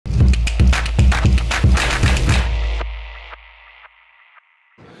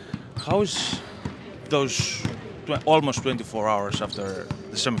How is those almost 24 hours after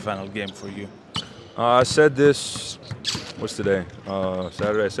the semi-final game for you? I said this, what's today?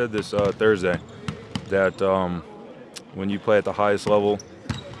 Saturday. I said this Thursday, that when you play at the highest level,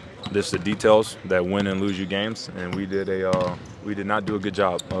 this is the details that win and lose you games, and we did not do a good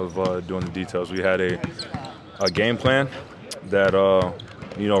job of doing the details. We had a game plan that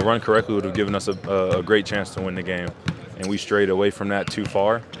run correctly would have given us a great chance to win the game, and we strayed away from that too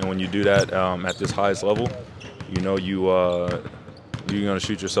far. And when you do that at this highest level, you're going to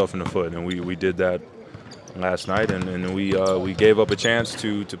shoot yourself in the foot, and we did that last night, and we gave up a chance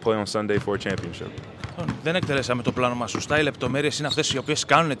to play on Sunday for a championship. Δεν εκτελέσαμε το πλάνο μας σωστά. Οι λεπτομέρειες είναι αυτές οι οποίες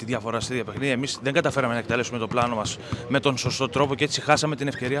κάνουν τη διαφορά στη δύο παιχνίδια. Εμείς δεν καταφέραμε να εκτελέσουμε το πλάνο μας με τον σωστό τρόπο και έτσι χάσαμε την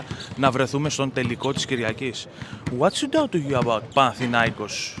ευκαιρία να βρεθούμε στον τελικό της Κυριακής. What stood out to you about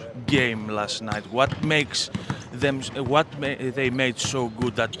Panathinaikos game last night? What they made so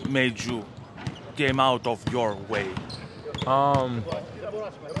good that made you came out of your way?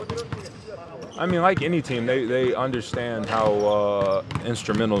 I mean, like any team, they understand how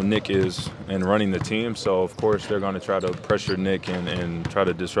instrumental Nick is in running the team. So, of course, they're going to try to pressure Nick and try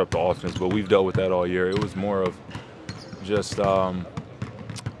to disrupt the offense. But we've dealt with that all year. It was more of just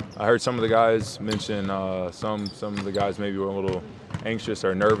I heard some of the guys mention some of the guys maybe were a little anxious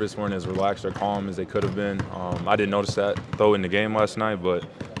or nervous, weren't as relaxed or calm as they could have been. I didn't notice that, though, in the game last night, but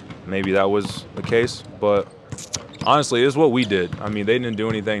maybe that was the case. But honestly, it's what we did. I mean, they didn't do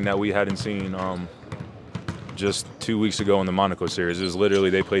anything that we hadn't seen just 2 weeks ago in the Monaco series. It was literally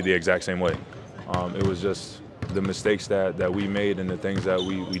they played the exact same way. It was just the mistakes that we made and the things that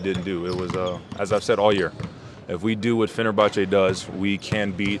we didn't do. It was, as I've said all year, if we do what Fennerbahçe does, we can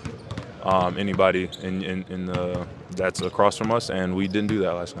beat anybody that's across from us, and we didn't do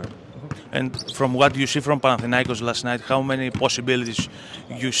that last night. And from what you see from Panathinaikos last night, how many possibilities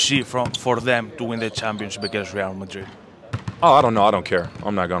you see for them to win the championship against Real Madrid? Oh, I don't know. I don't care.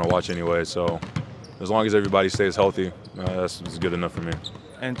 I'm not going to watch anyway. So as long as everybody stays healthy, that's good enough for me.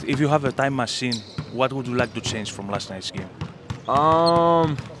 And if you have a time machine, what would you like to change from last night's game?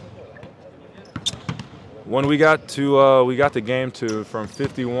 When we got the game from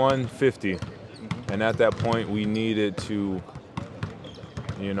 51-50, and at that point we needed to.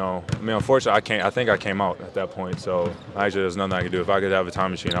 I mean, unfortunately, I think I came out at that point, so actually there's nothing I could do. If I could have a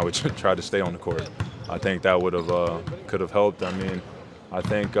time machine, I would try to stay on the court. I think that could have helped. I mean, I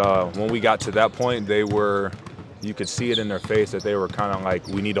think when we got to that point, you could see it in their face that they were kind of like,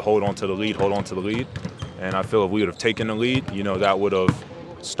 we need to hold on to the lead. And I feel if we would have taken the lead, that would have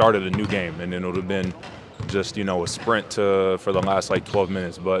started a new game, and then it would have been just, a sprint for the last like 12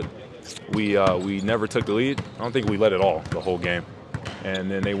 minutes. But we never took the lead. I don't think we led it all the whole game.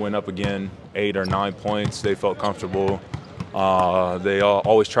 And then they went up again, 8 or 9 points. They felt comfortable. They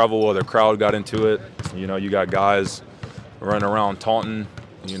always travel well. Their crowd got into it. You got guys running around taunting,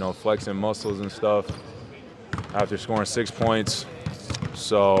 flexing muscles and stuff after scoring 6 points.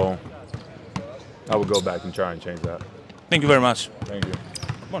 So I would go back and try and change that. Thank you very much. Thank you.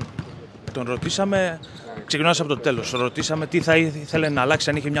 Τον ρωτήσαμε, ξεκινώντας από το τέλος, ρωτήσαμε τι θα ήθελε να αλλάξει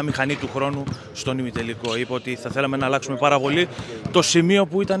αν είχε μια μηχανή του χρόνου στον ημιτελικό. Είπε ότι θα θέλαμε να αλλάξουμε πάρα πολύ το σημείο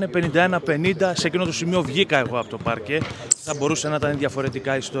που ήταν 51-50. Σε εκείνο το σημείο βγήκα εγώ από το παρκέ. Θα μπορούσε να ήταν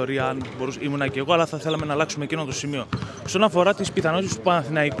διαφορετικά ιστορία αν ήμουνα και εγώ, αλλά θα θέλαμε να αλλάξουμε εκείνο το σημείο. Όσον αφορά τις πιθανότητες του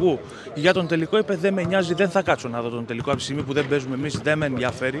Παναθηναϊκού για τον τελικό, είπε δεν με νοιάζει, δεν θα κάτσω να δω τον τελικό από τη στιγμή που δεν παίζουμε εμείς, δεν με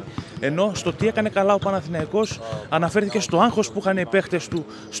ενδιαφέρει. Ενώ στο τι έκανε καλά ο Παναθηναϊκός αναφέρθηκε στο άγχος που είχαν οι παίχτες του,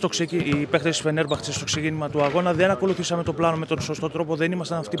 οι παίχτες της Φενέρμπαχτσε στο ξεκίνημα του αγώνα. Δεν ακολουθήσαμε το πλάνο με τον σωστό τρόπο, δεν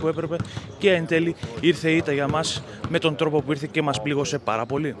ήμασταν αυτοί που έπρεπε και εν τέλει ήρθε η ήττα για μας με τον τρόπο που ήρθε και μας πλήγωσε πάρα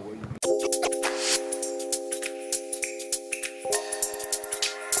πολύ.